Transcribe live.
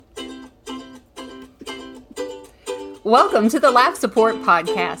Welcome to the Laugh Support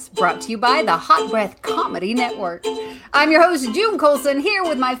Podcast, brought to you by the Hot Breath Comedy Network. I'm your host, June Colson, here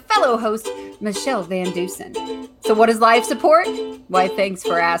with my fellow host, Michelle Van Dusen. So what is life support? Why, thanks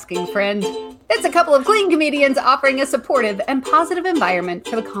for asking, friend. It's a couple of clean comedians offering a supportive and positive environment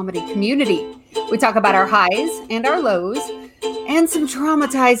for the comedy community. We talk about our highs and our lows, and some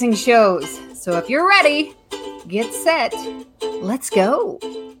traumatizing shows. So if you're ready, get set, let's go.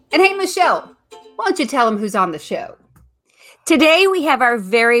 And hey, Michelle, why don't you tell them who's on the show? Today, we have our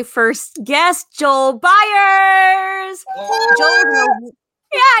very first guest, Joel Byers.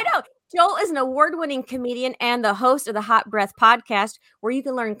 Joel is an award-winning comedian and the host of the Hot Breath podcast, where you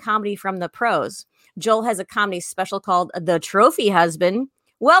can learn comedy from the pros. Joel has a comedy special called The Trophy Husband.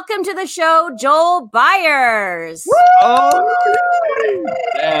 Welcome to the show, Joel Byers. Oh,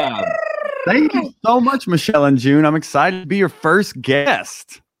 yeah. Thank you so much, Michelle and June. I'm excited to be your first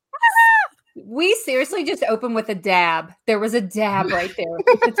guest. We seriously just opened with a dab. There was a dab right there.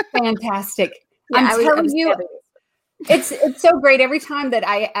 It's fantastic. Yeah, I'm telling you, it's so great. Every time that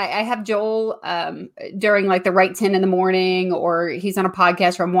I have Joel during like the right 10 in the morning, or he's on a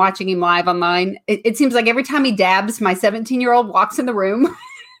podcast, or I'm watching him live online, it seems like every time he dabs, my 17-year-old walks in the room.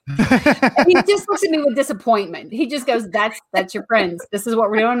 And he just looks at me with disappointment. He just goes, that's your friends. This is what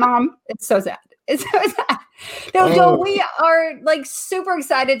we're doing, Mom. It's so sad. It's so sad. No, Joel, we are like super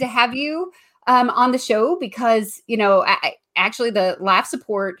excited to have you on the show because, you know, actually the Laugh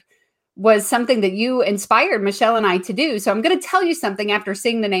Support was something that you inspired Michelle and I to do. So I'm going to tell you something after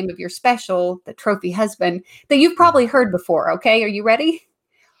seeing the name of your special, The Trophy Husband, that you've probably heard before. Okay. Are you ready?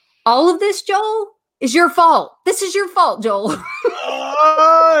 All of this, Joel, is your fault. This is your fault, Joel.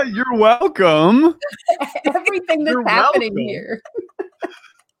 You're welcome. Everything that's happening here.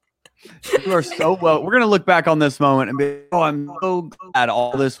 You are so well. We're going to look back on this moment and be, I'm so glad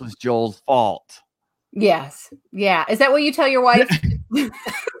all this was Joel's fault. Yes. Yeah. Is that what you tell your wife? You're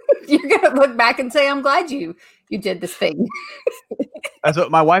going to look back and say, I'm glad you did this thing. That's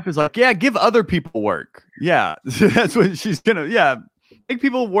what my wife is like. Yeah, give other people work. Yeah. That's what she's going to. Yeah. Make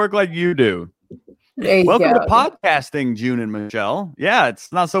people work like you do. Welcome to podcasting, June and Michelle. Yeah.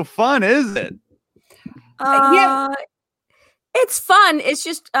 It's not so fun, is it? Yeah. It's fun. It's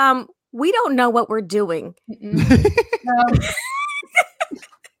just we don't know what we're doing. No,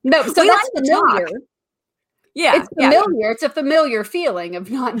 so that's familiar. Yeah, it's familiar. Yeah. It's a familiar feeling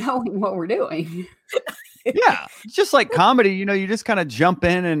of not knowing what we're doing. Yeah, it's just like comedy. You know, you just kind of jump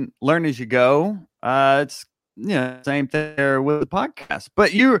in and learn as you go. It's same thing there with the podcast.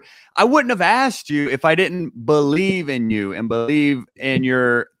 But I wouldn't have asked you if I didn't believe in you and believe in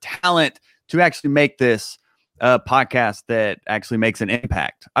your talent to actually make this podcast that actually makes an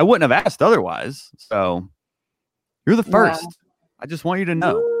impact. I wouldn't have asked otherwise. So you're the first. Wow. I just want you to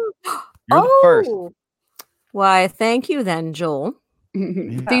know. You're the first. Why, thank you then, Joel. Do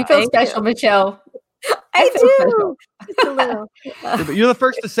you feel special, Michelle? I do. Just a little. You're the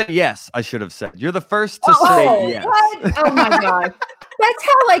first to say yes, I should have said. You're the first to say yes. What? Oh my God. That's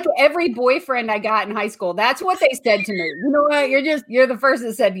how like every boyfriend I got in high school, that's what they said to me. You know what? You're the first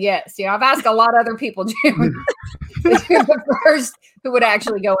that said yes. You know, I've asked a lot of other people, June. You're the first who would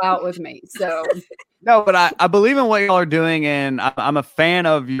actually go out with me. So no, but I believe in what y'all are doing, and I'm a fan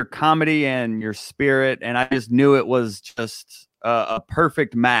of your comedy and your spirit, and I just knew it was just a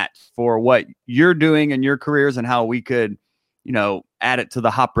perfect match for what you're doing in your careers and how we could, add it to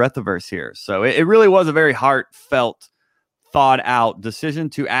the Hot Breathiverse here. So it really was a very heartfelt, thought out decision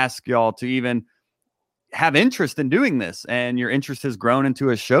to ask y'all to even have interest in doing this, and your interest has grown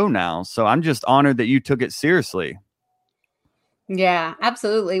into a show now. So I'm just honored that you took it seriously. Yeah,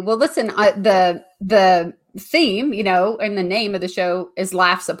 absolutely. Well, listen, the theme, and the name of the show is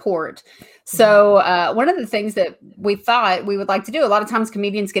Laugh Support. So one of the things that we thought we would like to do, a lot of times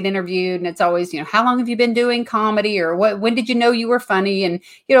comedians get interviewed and it's always, how long have you been doing comedy, or when did you know you were funny? And,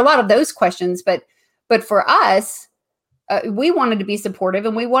 a lot of those questions. But for us, we wanted to be supportive,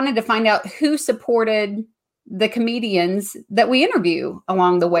 and we wanted to find out who supported the comedians that we interview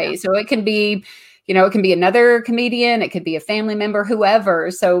along the way. So it can be, it can be another comedian, it could be a family member,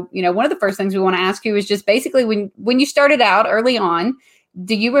 whoever. So, one of the first things we want to ask you is just basically when you started out early on,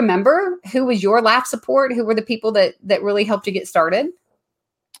 do you remember who was your laugh support? Who were the people that really helped you get started?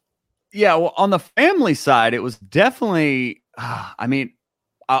 Yeah, well, on the family side, it was definitely, my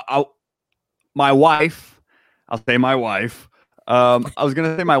wife. I'll say my wife. I was going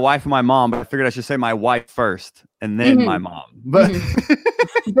to say my wife and my mom, but I figured I should say my wife first and then my mom. But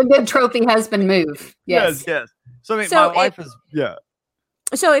the good trophy husband move. Yes. So my wife is, yeah.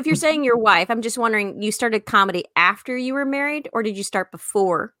 So if you're saying your wife, I'm just wondering, you started comedy after you were married, or did you start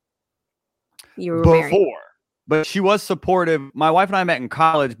before you were married? but she was supportive. My wife and I met in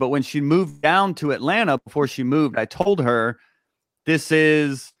college, but when she moved down to Atlanta, before she moved, I told her, this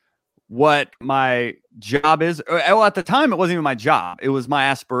is what my job is. Well, at the time, it wasn't even my job. It was my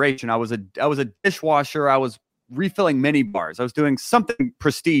aspiration. I was a dishwasher. I was refilling mini bars. I was doing something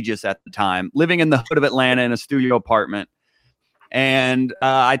prestigious at the time, living in the hood of Atlanta in a studio apartment. And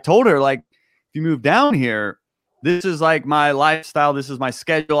I told her, like, if you move down here, this is like my lifestyle. This is my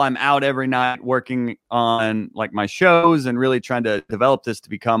schedule. I'm out every night working on like my shows and really trying to develop this to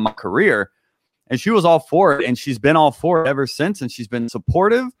become my career. And she was all for it. And she's been all for it ever since. And she's been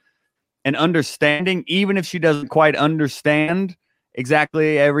supportive and understanding, even if she doesn't quite understand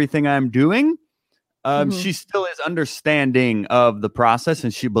exactly everything I'm doing. She still is understanding of the process,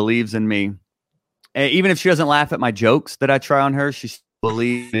 and she believes in me. Even if she doesn't laugh at my jokes that I try on her, she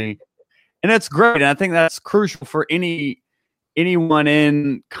believes me. And that's great. And I think that's crucial for anyone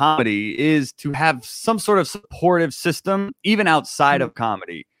in comedy, is to have some sort of supportive system, even outside of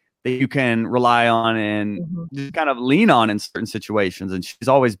comedy, that you can rely on and just kind of lean on in certain situations. And she's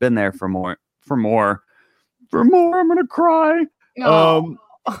always been there for more. I'm going to cry. No,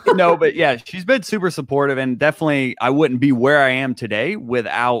 but yeah, she's been super supportive, and definitely I wouldn't be where I am today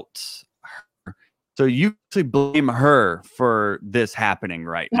without her. So you actually blame her for this happening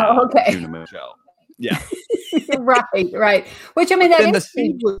right now. Oh, okay. Michelle. Yeah. Right. Which, I mean, that and is the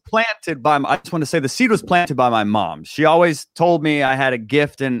seed was planted by, I just want to say the seed was planted by my mom. She always told me I had a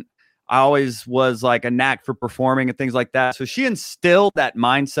gift, and I always was like a knack for performing and things like that. So she instilled that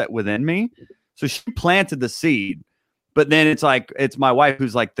mindset within me. So she planted the seed, but then it's my wife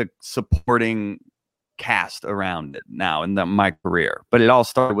who's like the supporting cast around it now in my career. But it all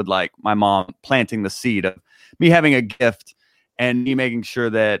started with like my mom planting the seed of me having a gift and me making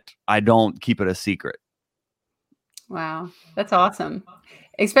sure that I don't keep it a secret. Wow. That's awesome.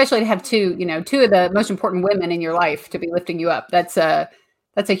 Especially to have two of the most important women in your life to be lifting you up. That's a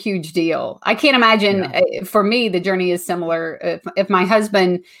huge deal. I can't imagine. For me, the journey is similar. If my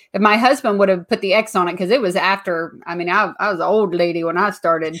husband would have put the X on it, because it was after. I mean, I was an old lady when I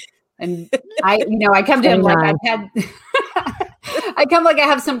started, and I come to him like I've had. I come like I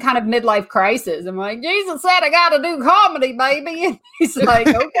have some kind of midlife crisis. I'm like, Jesus said I got to do comedy, baby, and he's like,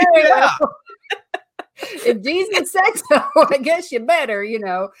 okay. Yeah. If Jesus said so, I guess you better,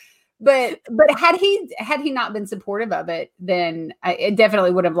 But had he not been supportive of it, then it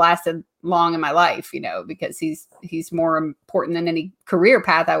definitely would have lasted long in my life, because he's more important than any career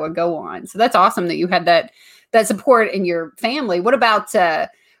path I would go on. So that's awesome that you had that support in your family. What about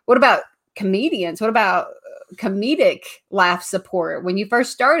comedians? What about comedic laugh support? When you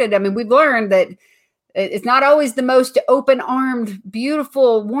first started, I mean, we've learned that it's not always the most open-armed,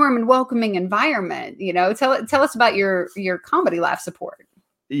 beautiful, warm, and welcoming environment. Tell us about your comedy laugh support.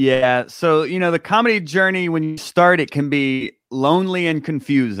 Yeah. So, the comedy journey, when you start, it can be lonely and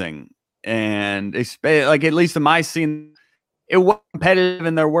confusing. And like, at least in my scene, it was competitive,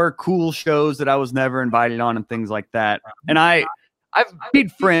 and there were cool shows that I was never invited on and things like that. And I've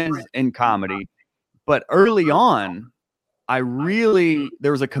made friends in comedy, but early on,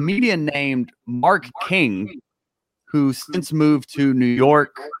 there was a comedian named Mark King who since moved to New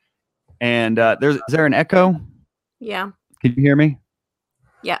York. And is there an echo? Yeah. Can you hear me?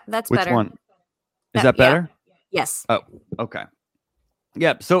 Yeah, that's Which better. one? Is that better? Yeah. Yes. Oh, okay.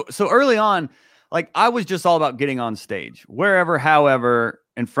 Yeah. So early on, like, I was just all about getting on stage, wherever, however,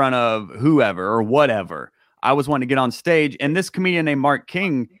 in front of whoever or whatever. I was wanting to get on stage, and this comedian named Mark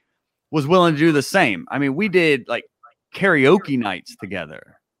King was willing to do the same. I mean, we did like karaoke nights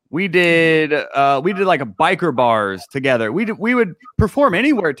together. We did like a biker bars together. We would perform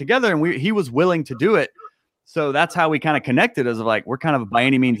anywhere together, and he was willing to do it. So that's how we kind of connected, as of like, we're kind of by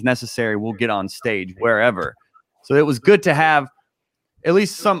any means necessary, we'll get on stage wherever. So it was good to have at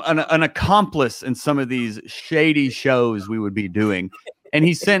least an accomplice in some of these shady shows we would be doing. And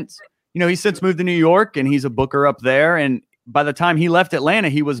he since moved to New York, and he's a booker up there. And by the time he left Atlanta,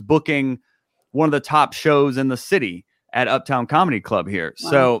 he was booking one of the top shows in the city at Uptown Comedy Club here. Wow.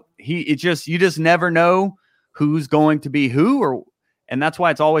 So you just never know who's going to be who, and that's why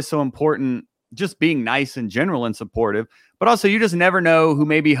it's always so important just being nice in general and supportive, but also you just never know who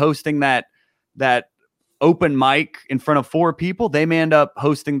may be hosting that open mic in front of 4 people. They may end up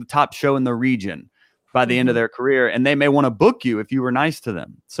hosting the top show in the region by the end of their career, and they may want to book you if you were nice to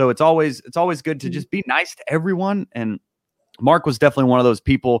them. So it's always good to just be nice to everyone. And Mark was definitely one of those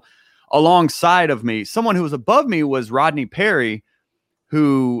people alongside of me. Someone who was above me was Rodney Perry,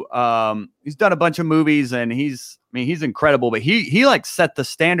 who he's done a bunch of movies, and he's incredible, but he like set the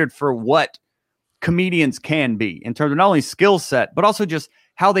standard for what comedians can be in terms of not only skill set, but also just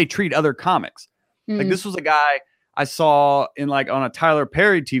how they treat other comics. Like this was a guy I saw in like on a Tyler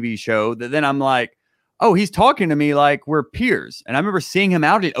Perry TV show that then I'm like, oh, he's talking to me like we're peers. And I remember seeing him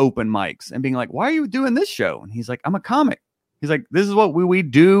out at open mics and being like, why are you doing this show? And he's like, I'm a comic. He's like, this is what we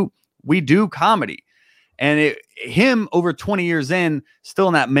do. We do comedy. And him over 20 years in, still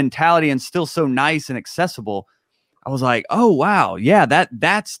in that mentality and still so nice and accessible. I was like, oh, wow. Yeah,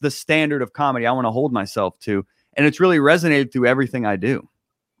 that's the standard of comedy I want to hold myself to. And it's really resonated through everything I do.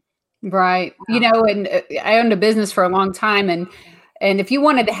 Right. You know, and I owned a business for a long time. And if you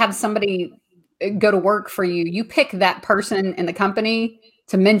wanted to have somebody go to work for you, you pick that person in the company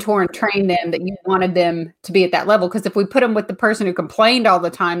to mentor and train them that you wanted them to be at that level. Because if we put them with the person who complained all the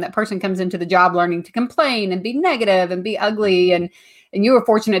time, that person comes into the job learning to complain and be negative and be ugly. And you were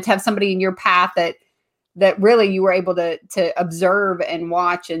fortunate to have somebody in your path that really you were able to observe and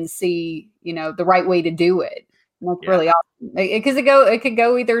watch and see, you know, the right way to do it. That's really awesome. Because it could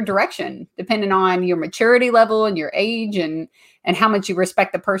go either direction, depending on your maturity level and your age and how much you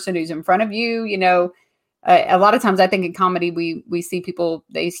respect the person who's in front of you. You know, a lot of times I think in comedy, we see people,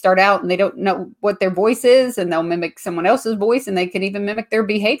 they start out and they don't know what their voice is and they'll mimic someone else's voice and they can even mimic their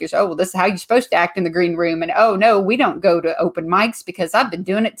behaviors. Oh, well, this is how you're supposed to act in the green room. And, oh, no, we don't go to open mics because I've been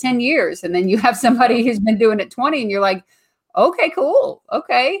doing it 10 years. And then you have somebody who's been doing it 20 and you're like, okay, cool.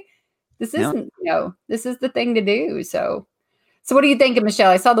 Okay. This isn't, you know, this is the thing to do. So what do you think, Michelle?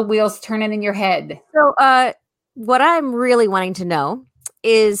 I saw the wheels turning in your head. So what I'm really wanting to know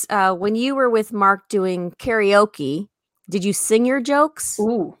is when you were with Mark doing karaoke, did you sing your jokes?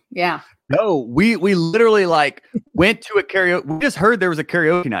 Ooh, yeah. No, we literally like went to a karaoke. We just heard there was a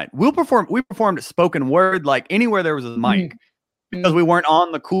karaoke night. We performed spoken word, like anywhere there was a mic because we weren't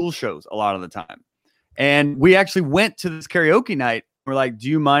on the cool shows a lot of the time. And we actually went to this karaoke night. We're like, do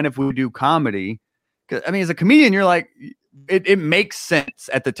you mind if we do comedy? Cause I mean, as a comedian, you're like, it makes sense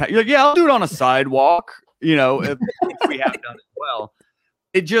at the time. You're like, yeah, I'll do it on a sidewalk, you know, if we have done as well.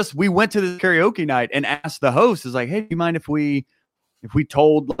 We went to this karaoke night and asked the host, is like, hey, do you mind if we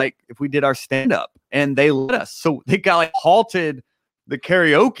did our stand up? And they let us. So they got like halted the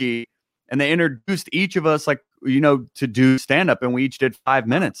karaoke and they introduced each of us, like, you know, to do stand up. And we each did 5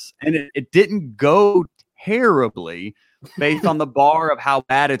 minutes and it didn't go terribly based on the bar of how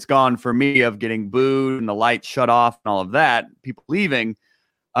bad it's gone for me of getting booed and the lights shut off and all of that, people leaving.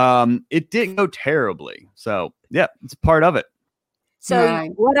 It didn't go terribly. So yeah, it's part of it. So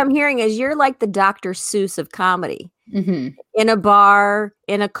what I'm hearing is you're like the Dr. Seuss of comedy. In a bar,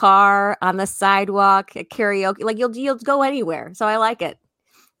 in a car, on the sidewalk, at karaoke, like you'll go anywhere. So I like it.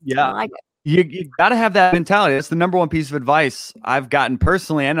 Yeah. I like it. You got to have that mentality. That's the number one piece of advice I've gotten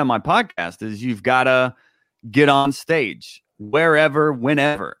personally and on my podcast is you've got to get on stage wherever,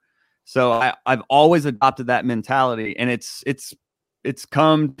 whenever. So I've always adopted that mentality, and it's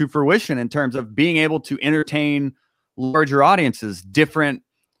come to fruition in terms of being able to entertain larger audiences, different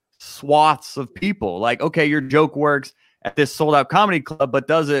swaths of people. Like, okay, your joke works at this sold out comedy club, but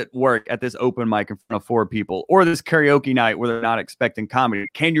does it work at this open mic in front of 4 people or this karaoke night where they're not expecting comedy?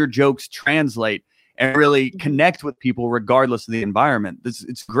 Can your jokes translate and really connect with people regardless of the environment?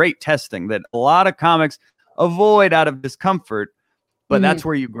 It's great testing that a lot of comics avoid out of discomfort, but that's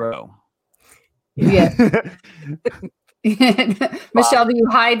where you grow. Yeah. Michelle, do you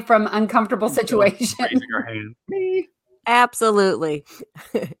hide from uncomfortable situations? Raising her hand. Absolutely.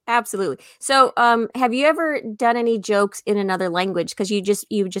 Absolutely. So have you ever done any jokes in another language? Because you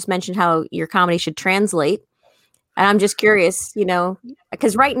just mentioned how your comedy should translate. And I'm just curious, you know,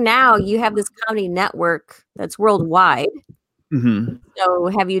 because right now you have this comedy network that's worldwide.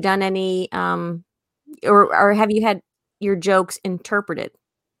 So have you done any or have you had your jokes interpreted?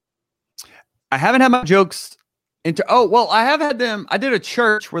 I haven't had my jokes I have had them. I did a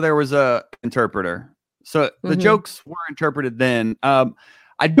church where there was a interpreter. So the jokes were interpreted then.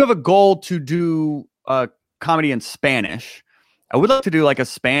 I do have a goal to do comedy in Spanish. I would like to do like a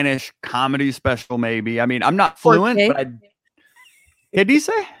Spanish comedy special, maybe. I mean, I'm not fluent, but ¿Qué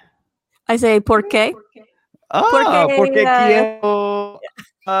dice? I say ¿por qué? Porque quiero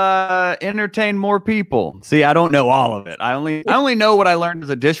entertain more people. See, I don't know all of it. I only know what I learned as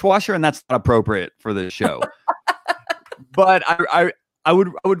a dishwasher, and that's not appropriate for this show. But I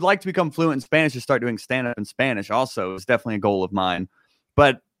would like to become fluent in Spanish to start doing stand-up in Spanish also. It's definitely a goal of mine.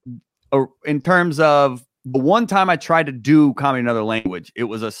 But in terms of the one time I tried to do comedy in another language, it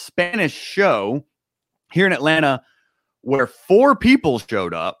was a Spanish show here in Atlanta where 4 people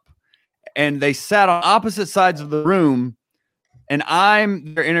showed up and they sat on opposite sides of the room and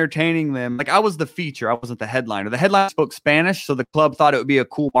I'm there entertaining them. Like I was the feature. I wasn't the headliner. The headliner spoke Spanish. So the club thought it would be a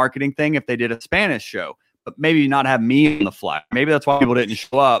cool marketing thing if they did a Spanish show, but maybe not have me on the fly. Maybe that's why people didn't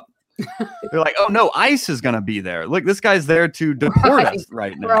show up. They're like, oh no, ICE is going to be there. Look, this guy's there to deport us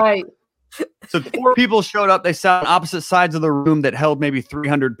right now. Right. So 4 people showed up. They sat on opposite sides of the room that held maybe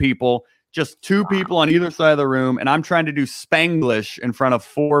 300 people, just 2 people on either side of the room. And I'm trying to do Spanglish in front of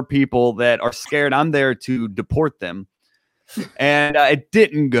 4 people that are scared I'm there to deport them. And it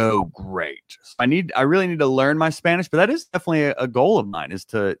didn't go great. So I really need to learn my Spanish, but that is definitely a goal of mine, is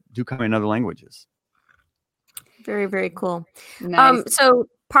to do comedy in other languages. Very, very cool. Nice. So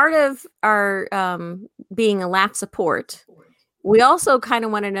part of our being a laugh support, we also kind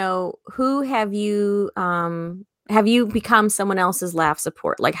of want to know, who have you become someone else's laugh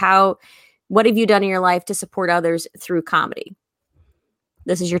support? Like what have you done in your life to support others through comedy?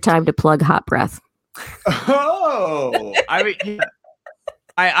 This is your time to plug Hot Breath. Oh, I mean, yeah.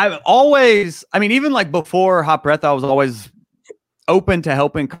 I've always, even like before Hot Breath, I was always open to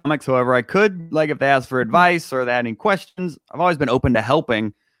helping comics however I could. Like if they asked for advice or they had any questions, I've always been open to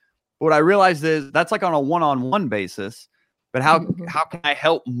helping. But what I realized is that's like on a one-on-one basis. But how can I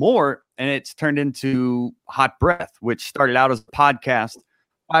help more? And it's turned into Hot Breath, which started out as a podcast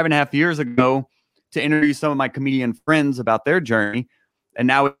 5.5 years ago to interview some of my comedian friends about their journey. And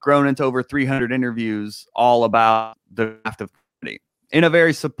now it's grown into over 300 interviews all about the craft of comedy in a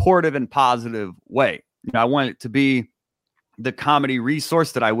very supportive and positive way. I want it to be the comedy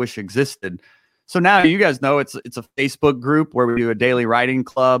resource that I wish existed. So now you guys know it's a Facebook group where we do a daily writing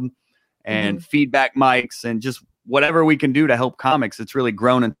club and feedback mics and just whatever we can do to help comics. It's really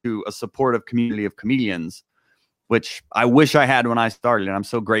grown into a supportive community of comedians, which I wish I had when I started. And I'm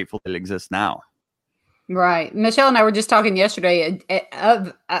so grateful that it exists now. Right. Michelle and I were just talking yesterday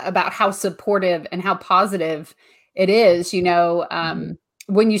about how supportive and how positive it is.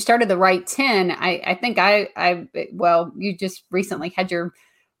 When you started the Right 10, I think you just recently had your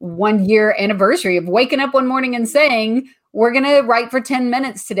 1-year anniversary of waking up one morning and saying, we're going to write for 10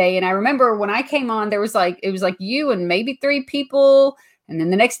 minutes today. And I remember when I came on, it was like you and maybe 3 people. And then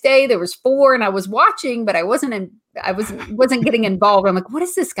the next day there was 4, and I was watching, but I wasn't getting involved. I'm like, what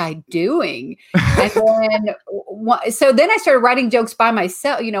is this guy doing? And then I started writing jokes by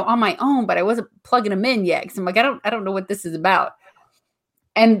myself, on my own, but I wasn't plugging them in yet. Cause I'm like, I don't know what this is about.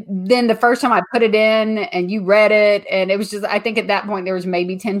 And then the first time I put it in and you read it, and it was just, I think at that point there was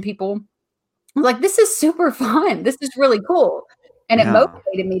maybe 10 people. I was like, this is super fun. This is really cool. And it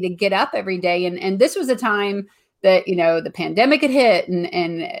motivated me to get up every day. And this was a time that, the pandemic had hit,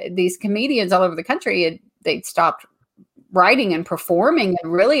 and these comedians all over the country, they'd stopped writing and performing.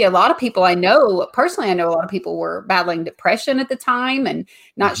 And really a lot of people I know a lot of people were battling depression at the time and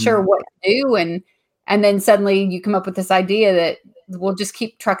not sure what to do. And then suddenly you come up with this idea that we'll just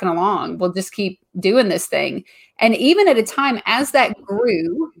keep trucking along. We'll just keep doing this thing. And even at a time as that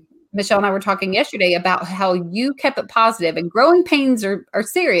grew, Michelle and I were talking yesterday about how you kept it positive, and growing pains are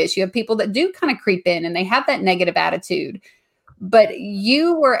serious. You have people that do kind of creep in and they have that negative attitude, but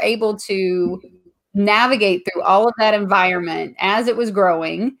you were able to navigate through all of that environment as it was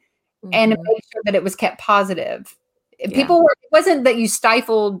growing and make sure that it was kept positive. It wasn't that you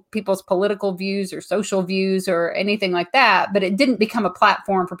stifled people's political views or social views or anything like that, but it didn't become a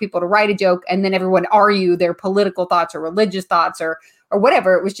platform for people to write a joke and then everyone argue their political thoughts or religious thoughts or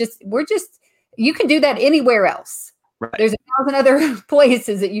whatever. It was just, you can do that anywhere else. Right. There's 1,000 other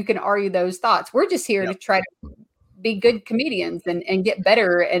places that you can argue those thoughts. We're just here to try to be good comedians and get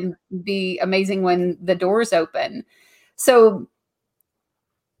better and be amazing when the doors open. So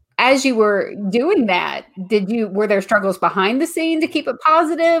as you were doing that, were there struggles behind the scene to keep it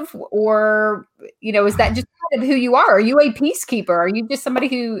positive, or, is that just kind of who you are? Are you a peacekeeper? Are you just somebody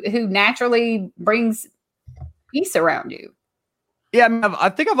who naturally brings peace around you? Yeah, I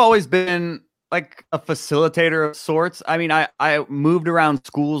think I've always been like a facilitator of sorts. I moved around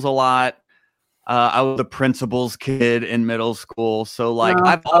schools a lot. I was the principal's kid in middle school. So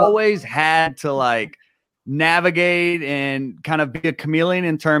I've always had to navigate and kind of be a chameleon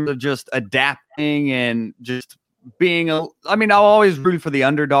in terms of just adapting and just being I'll always root for the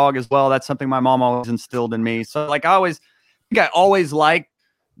underdog as well. That's something my mom always instilled in me. So I always liked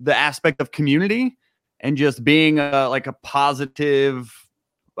the aspect of community and just being a positive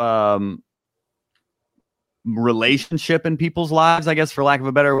relationship in people's lives, I guess, for lack of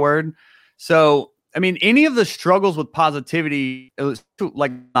a better word. So, any of the struggles with positivity,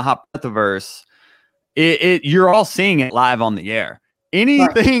 like the Hot Breathiverse, you're all seeing it live on the air.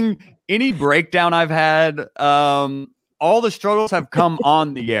 Any breakdown I've had, all the struggles have come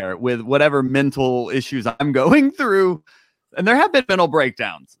on the air with whatever mental issues I'm going through. And there have been mental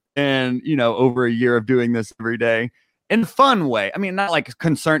breakdowns and, over a year of doing this every day. in a fun way. I mean, not like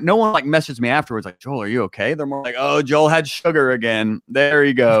concerned. No one like messaged me afterwards like, Joel, are you okay? They're more like, oh, Joel had sugar again. There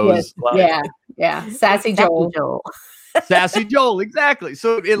he goes. Yes. Yeah. Sassy Joel. Sassy Joel, exactly.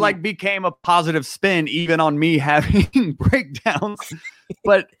 So it like became a positive spin even on me having breakdowns.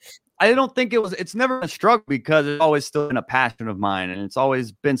 But I don't think it's never been a struggle because it's always still been a passion of mine. And it's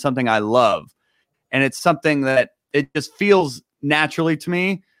always been something I love. And it's something that it just feels naturally to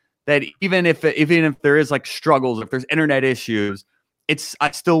me that even if there is like struggles, if there's internet issues,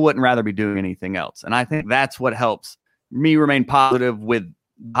 I still wouldn't rather be doing anything else. And I think that's what helps me remain positive with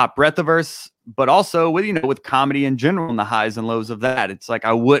Hot Breathiverse, but also with comedy in general and the highs and lows of that. It's like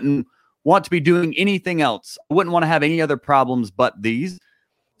I wouldn't want to be doing anything else. I wouldn't want to have any other problems but these.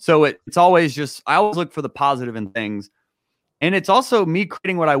 So it's always just, I always look for the positive in things. And it's also me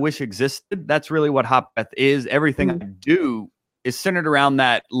creating what I wish existed. That's really what Hot Breath is. Everything I do is centered around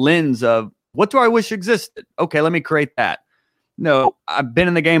that lens of what do I wish existed? Okay, let me create that. No, I've been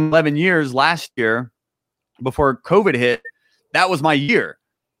in the game 11 years. Last year, before COVID hit, that was my year.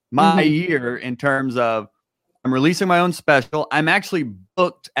 My year in terms of I'm releasing my own special. I'm actually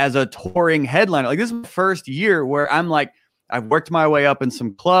booked as a touring headliner. Like this is my first year where I'm like, I've worked my way up in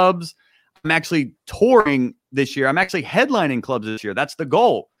some clubs. I'm actually touring this year. I'm actually headlining clubs this year. That's the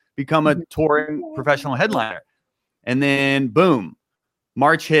goal. Become a touring professional headliner. And then boom,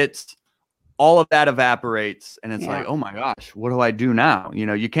 March hits, all of that evaporates. And it's like, oh my gosh, what do I do now?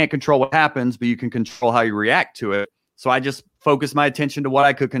 You can't control what happens, but you can control how you react to it. So I just focused my attention to what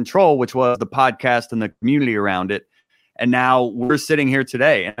I could control, which was the podcast and the community around it. And now we're sitting here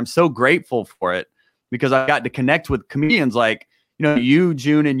today. And I'm so grateful for it because I got to connect with comedians like, you,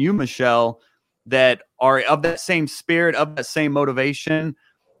 June, and you, Michelle, that are of that same spirit, of that same motivation.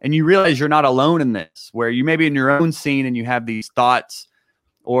 And you realize you're not alone in this, where you may be in your own scene and you have these thoughts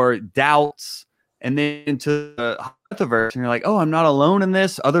or doubts, and then into the Breathiverse, and you're like, oh, I'm not alone in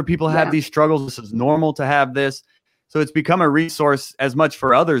this. Other people have these struggles. This is normal to have this. So it's become a resource as much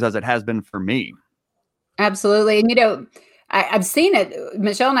for others as it has been for me. Absolutely. And, I've seen it.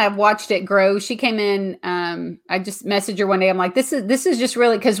 Michelle and I have watched it grow. She came in. I just messaged her one day. I'm like, this is just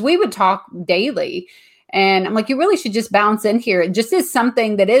really, because we would talk daily. And I'm like, you really should just bounce in here. It just is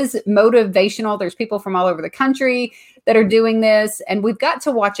something that is motivational. There's people from all over the country that are doing this, and we've got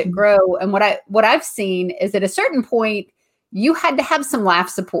to watch it grow. And what I've seen is at a certain point, you had to have some laugh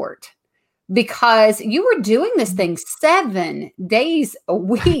support because you were doing this thing 7 days a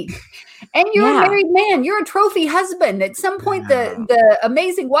week. And you're a married man. You're a trophy husband. At some point, the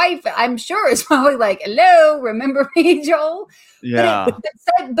amazing wife, I'm sure, is probably like, hello, remember me, Joel? Yeah.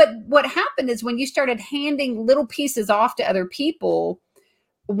 But what happened is when you started handing little pieces off to other people,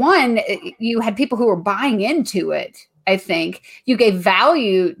 one, you had people who were buying into it. I think you gave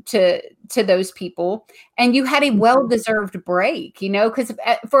value to those people, and you had a well-deserved break, because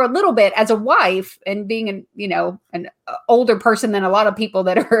for a little bit as a wife and being an older person than a lot of people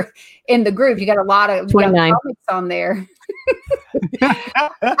that are in the group, you got a lot of young comics on there.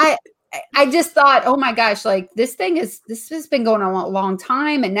 I just thought, oh my gosh, like this has been going on a long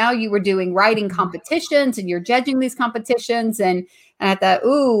time. And now you were doing writing competitions and you're judging these competitions. And I thought,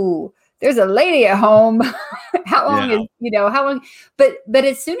 ooh, there's a lady at home. How long? But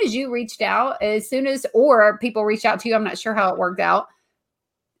as soon as you reached out, or people reached out to you, I'm not sure how it worked out,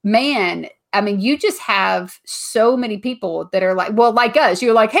 man. I mean, you just have so many people that are like, well, like us,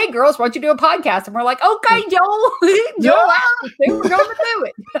 you're like, hey girls, why don't you do a podcast? And we're like, okay, Joel, we're going to do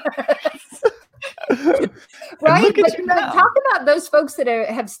it. Right. But talk about those folks that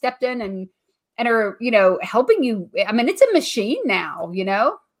have stepped in and are, helping you. I mean, it's a machine now,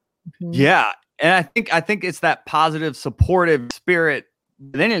 Yeah. And I think it's that positive, supportive spirit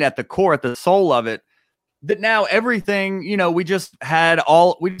within it at the core, at the soul of it, that now everything, we just had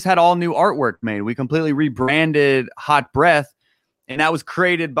all new artwork made. We completely rebranded Hot Breath, and that was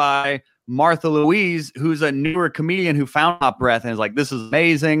created by Martha Louise, who's a newer comedian who found Hot Breath and is like, this is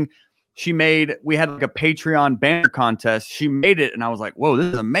amazing. We had like a Patreon banner contest. She made it. And I was like, whoa,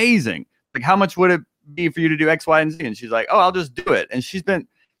 this is amazing. Like, how much would it be for you to do X, Y, and Z? And she's like, oh, I'll just do it. And she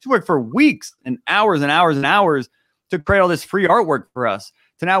worked for weeks and hours and hours and hours to create all this free artwork for us.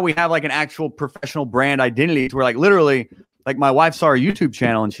 So now we have like an actual professional brand identity. We're like, literally, like my wife saw our YouTube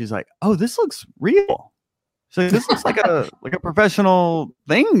channel and she's like, oh, this looks real. So this looks like a professional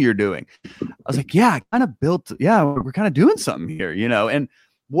thing you're doing. I was like, yeah, we're kind of doing something here, and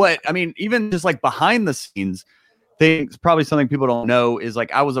even just like behind the scenes things, probably something people don't know is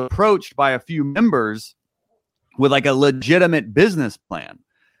like, I was approached by a few members with like a legitimate business plan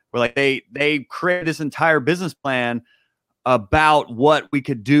where like they created this entire business plan about what we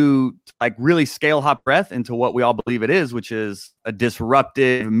could do to like really scale Hot Breath into what we all believe it is, which is a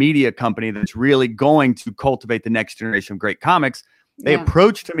disruptive media company that's really going to cultivate the next generation of great comics. They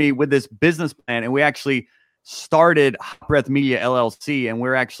approached me with this business plan, and we actually started Hot Breath Media LLC, and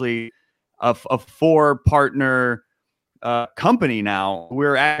we're actually a 4-partner company now.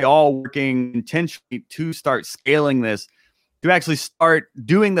 We're actually all working intentionally to start scaling this, to actually start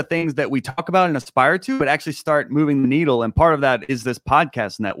doing the things that we talk about and aspire to, but actually start moving the needle. And part of that is this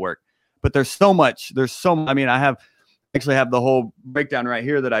podcast network. But there's so much. I mean, I actually have the whole breakdown right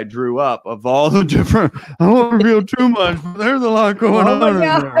here that I drew up of all the different. I won't reveal too much, but there's a lot going on.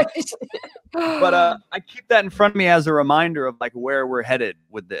 But I keep that in front of me as a reminder of like where we're headed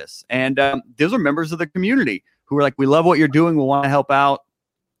with this. And those are members of the community who are like, we love what you're doing. We want to help out.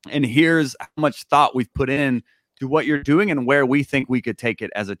 And here's how much thought we've put in to what you're doing and where we think we could take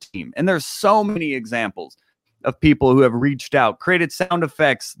it as a team. And there's so many examples of people who have reached out, created sound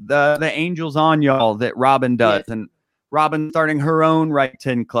effects, the Angels on Y'all that Robin does. Yes. And Robin starting her own Right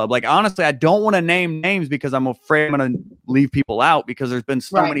 10 Club. Like, honestly, I don't want to name names because I'm afraid I'm going to leave people out, because there's been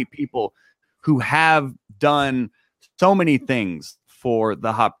so many people who have done so many things for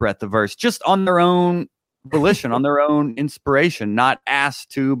the Hot Breathiverse just on their own volition, on their own inspiration, not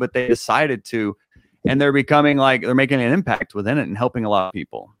asked to, but they decided to. And they're becoming like, they're making an impact within it and helping a lot of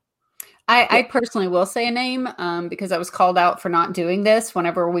people. I personally will say a name because I was called out for not doing this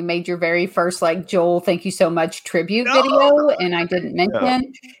whenever we made your very first, like, Joel, thank you so much tribute video. And I didn't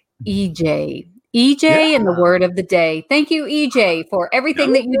mention EJ. EJ and the word of the day. Thank you, EJ, for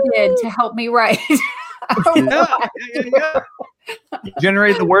everything that you did to help me write. You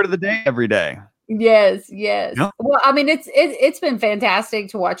generate the word of the day every day. Yes. Yep. Well, I mean, it's been fantastic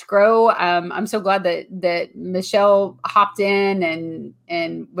to watch grow. I'm so glad that Michelle hopped in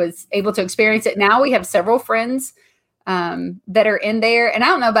and was able to experience it. Now we have several friends that are in there, and I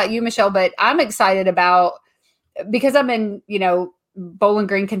don't know about you, Michelle, but I'm excited about, because I'm in, Bowling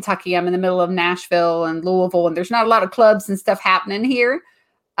Green, Kentucky. I'm in the middle of Nashville and Louisville, and there's not a lot of clubs and stuff happening here.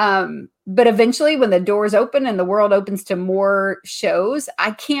 But eventually when the doors open and the world opens to more shows,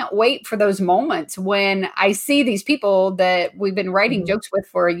 I can't wait for those moments when I see these people that we've been writing jokes with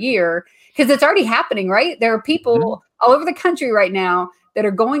for a year, because it's already happening, right? There are people all over the country right now that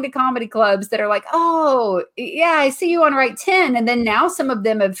are going to comedy clubs that are like, oh yeah, I see you on Right 10. And then now some of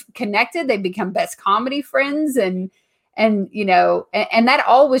them have connected. They've become best comedy friends. And that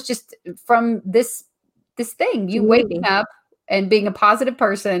all was just from this thing, you waking up and being a positive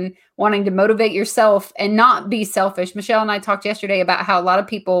person, wanting to motivate yourself and not be selfish. Michelle and I talked yesterday about how a lot of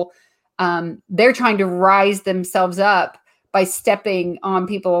people, they're trying to rise themselves up by stepping on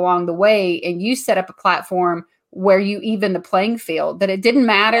people along the way. And you set up a platform where you even the playing field, that it didn't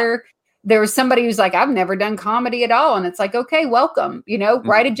matter. There was somebody who's like, I've never done comedy at all. And it's like, okay, welcome,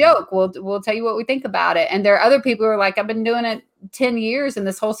 write a joke. We'll tell you what we think about it. And there are other people who are like, I've been doing it 10 years and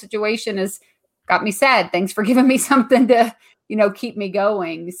this whole situation has got me sad. Thanks for giving me something to, keep me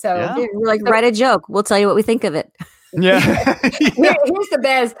going. So we're like, write a joke. We'll tell you what we think of it. Yeah. Here's the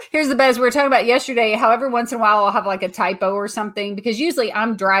best. We were talking about yesterday how every once in a while I'll have like a typo or something, because usually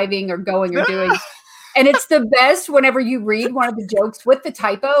I'm driving or going or doing. And it's the best whenever you read one of the jokes with the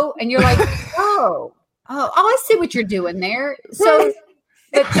typo and you're like, oh, I see what you're doing there. So,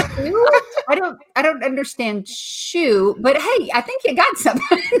 but shoe, I don't understand shoe, but hey, I think you got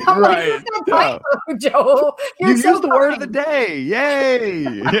something. I'm like, typo, Joel. You used the word of the day. Yay.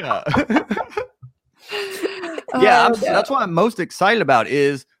 Yeah. That's what I'm most excited about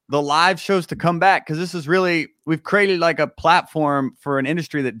is the live shows to come back, because this is really, we've created like a platform for an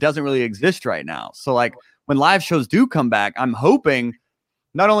industry that doesn't really exist right now. So like when live shows do come back, I'm hoping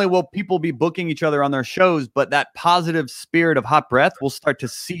not only will people be booking each other on their shows, but that positive spirit of Hot Breath will start to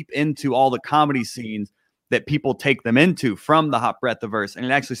seep into all the comedy scenes that people take them into from the Hot Breathiverse, and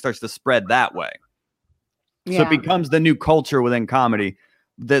it actually starts to spread that way. Yeah. So it becomes the new culture within comedy.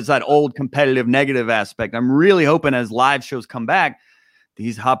 There's that old competitive negative aspect. I'm really hoping as live shows come back,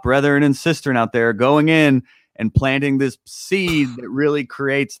 these hot brethren and sisters out there are going in and planting this seed that really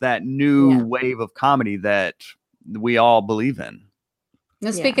creates that new wave of comedy that we all believe in. Now,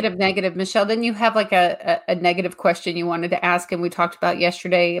 speaking of negative, Michelle, didn't you have like a negative question you wanted to ask? And we talked about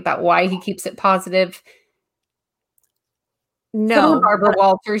yesterday about why he keeps it positive. No, Barbara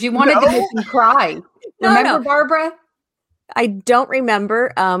Walters, you wanted to make him cry. Remember, Barbara? I don't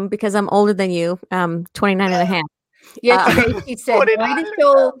remember because I'm older than you, 29 and a half. Yesterday she said, why did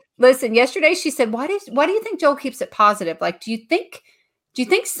Joel listen? Yesterday she said, why do you think Joel keeps it positive? Like, do you think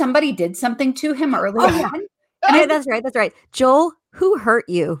somebody did something to him early on? And that's right. Joel, who hurt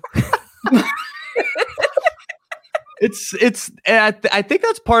you? I think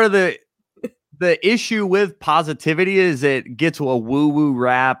that's part of the issue with positivity is it gets a woo-woo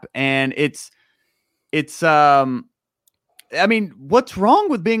rap, and I mean, what's wrong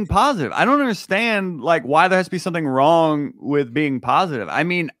with being positive? I don't understand like why there has to be something wrong with being positive. I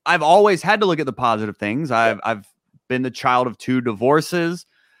mean, I've always had to look at the positive things. I've been the child of 2 divorces.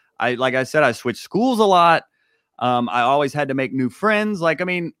 Like I said, I switched schools a lot. I always had to make new friends. Like, I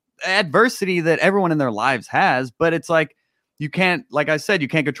mean, adversity that everyone in their lives has, but it's like, you can't, like I said, you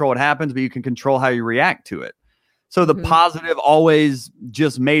can't control what happens, but you can control how you react to it. So the positive always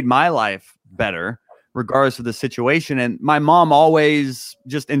just made my life better, regardless of the situation. And my mom always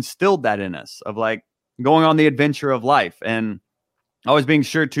just instilled that in us of like going on the adventure of life and always being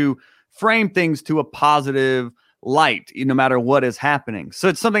sure to frame things to a positive light, no matter what is happening. So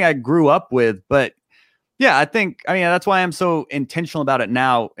it's something I grew up with, but yeah, I think, I mean, that's why I'm so intentional about it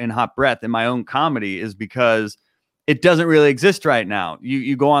now in Hot Breath in my own comedy, is because it doesn't really exist right now.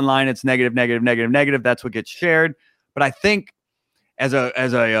 You go online, it's negative, negative, negative, negative. That's what gets shared. But I think as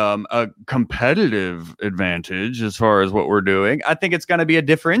a competitive advantage as far as what we're doing, I think it's going to be a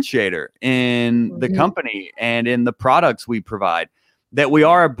differentiator in the company and in the products we provide, that we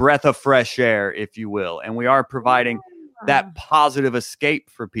are a breath of fresh air, if you will, and we are providing that positive escape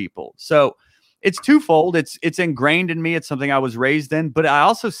for people. So it's twofold. It's ingrained in me. It's something I was raised in, but I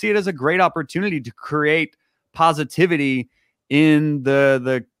also see it as a great opportunity to create positivity in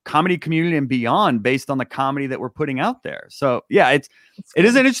the comedy community and beyond, based on the comedy that we're putting out there. So yeah, it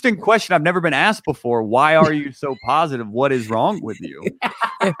is an interesting question. I've never been asked before. Why are you so positive? What is wrong with you?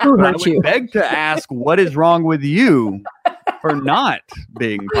 Who hurt I you? would beg to ask, what is wrong with you for not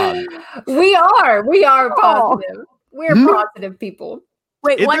being positive? We are positive. We're positive people.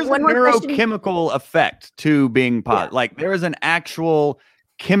 Wait, There's one a more question. neurochemical effect to being positive. Like there is an actual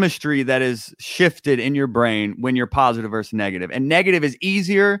chemistry that is shifted in your brain when you're positive versus negative. And negative is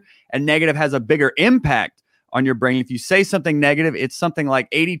easier, and negative has a bigger impact on your brain. If you say something negative, it's something like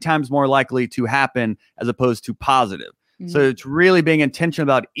 80 times more likely to happen as opposed to positive. So it's really being intentional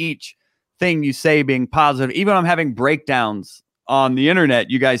about each thing you say being positive. Even when I'm having breakdowns on the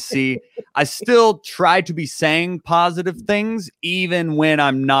internet, you guys see, I still try to be saying positive things even when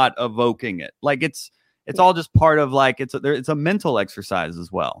I'm not evoking it. Like it's all just part of like, it's a mental exercise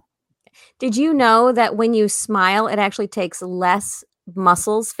as well. Did you know that when you smile, it actually takes less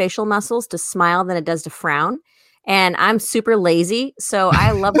muscles, facial muscles, to smile than it does to frown? And I'm super lazy, so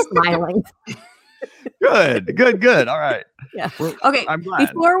I love smiling. Good. All right. Yeah. Okay. I'm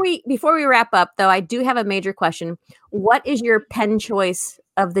glad. Before we wrap up, though, I do have a major question. What is your pen choice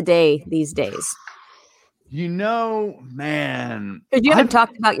of the day these days? You know, man, Because you haven't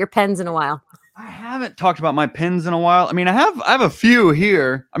talked about your pens in a while. I haven't talked about my pens in a while. I mean, I have a few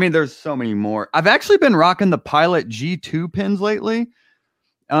here. I mean, there's so many more. I've actually been rocking the Pilot G2 pens lately.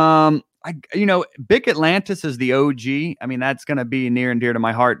 Bic Atlantis is the OG. I mean, that's going to be near and dear to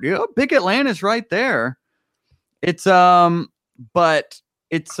my heart. Bic Atlantis right there. It's, and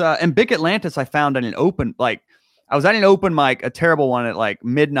Bic Atlantis I found at an open, like I was at an open mic, a terrible one at like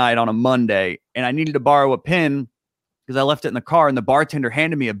midnight on a Monday, and I needed to borrow a pen because I left it in the car, and the bartender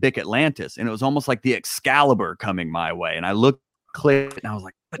handed me a Bic Atlantis, and it was almost like the Excalibur coming my way. And I clicked, and I was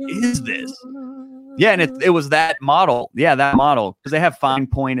like, what is this? Yeah, and it was that model. Yeah, that model. Because they have fine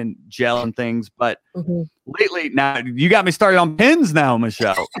point and gel and things. But lately, now you got me started on pens now,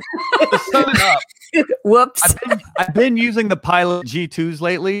 Michelle. To sum it up, Whoops. I've been using the Pilot G2s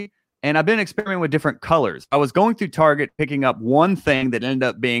lately, and I've been experimenting with different colors. I was going through Target, picking up one thing that ended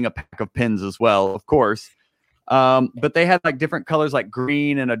up being a pack of pens as well, of course. But they had like different colors, like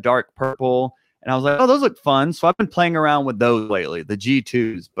green and a dark purple. And I was like, oh, those look fun. So I've been playing around with those lately, the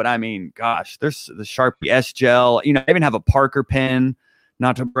G2s. But I mean, gosh, there's the Sharpie S Gel. I even have a Parker pen,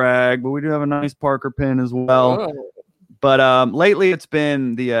 not to brag, but we do have a nice Parker pen as well. Oh. But lately it's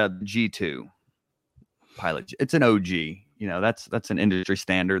been the G2 Pilot. It's an OG. That's an industry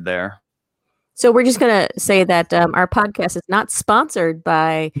standard there. So we're just going to say that our podcast is not sponsored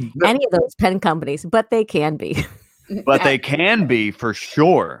by any of those pen companies, but they can be. But they can be for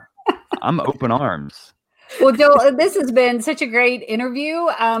sure. I'm open arms. Well, Joel, this has been such a great interview.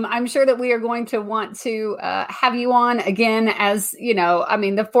 I'm sure that we are going to want to have you on again, as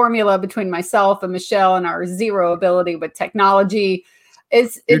the formula between myself and Michelle and our zero ability with technology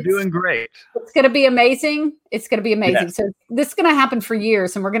you're doing great. It's going to be amazing. It's going to be amazing. Yes. So this is going to happen for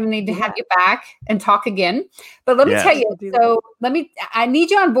years, and we're going to need to have you back and talk again. But let me tell you, I need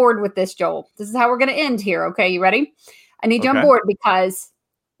you on board with this, Joel. This is how we're going to end here. Okay. You ready? I need you on board because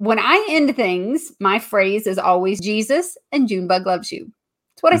when I end things, my phrase is always Jesus and Junebug loves you.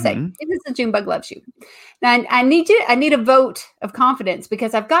 That's what I say. Jesus the Junebug loves you. Now I need a vote of confidence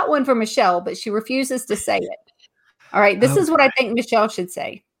because I've got one for Michelle, but she refuses to say it. All right. This is what I think Michelle should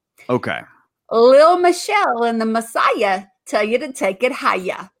say. Okay. Lil Michelle and the Messiah tell you to take it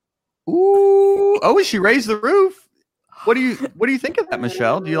higher. Ooh. Oh, she raised the roof. What do you think of that,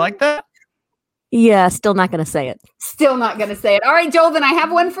 Michelle? Do you like that? Yeah, still not going to say it. Still not going to say it. All right, Joel, then I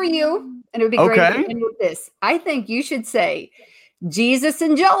have one for you. And it would be great to end with this. I think you should say, Jesus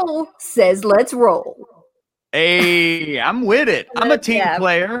and Joel says, let's roll. Hey, I'm with it. I'm a team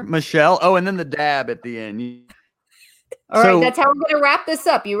player, Michelle. Oh, and then the dab at the end. All right, that's how we're going to wrap this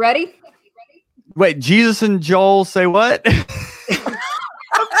up. You ready? Wait, Jesus and Joel say what?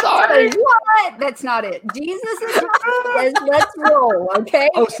 I'm sorry. What? That's not it. Jesus says, let's roll, okay?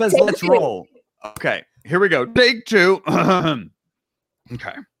 Oh, it says let's roll. Okay, here we go. Take two.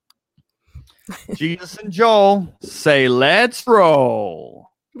 Okay. Jesus and Joel say, let's roll.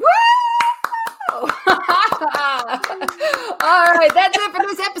 Woo! All right, that's it for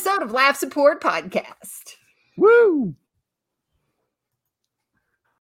this episode of Laugh Support Podcast. Woo!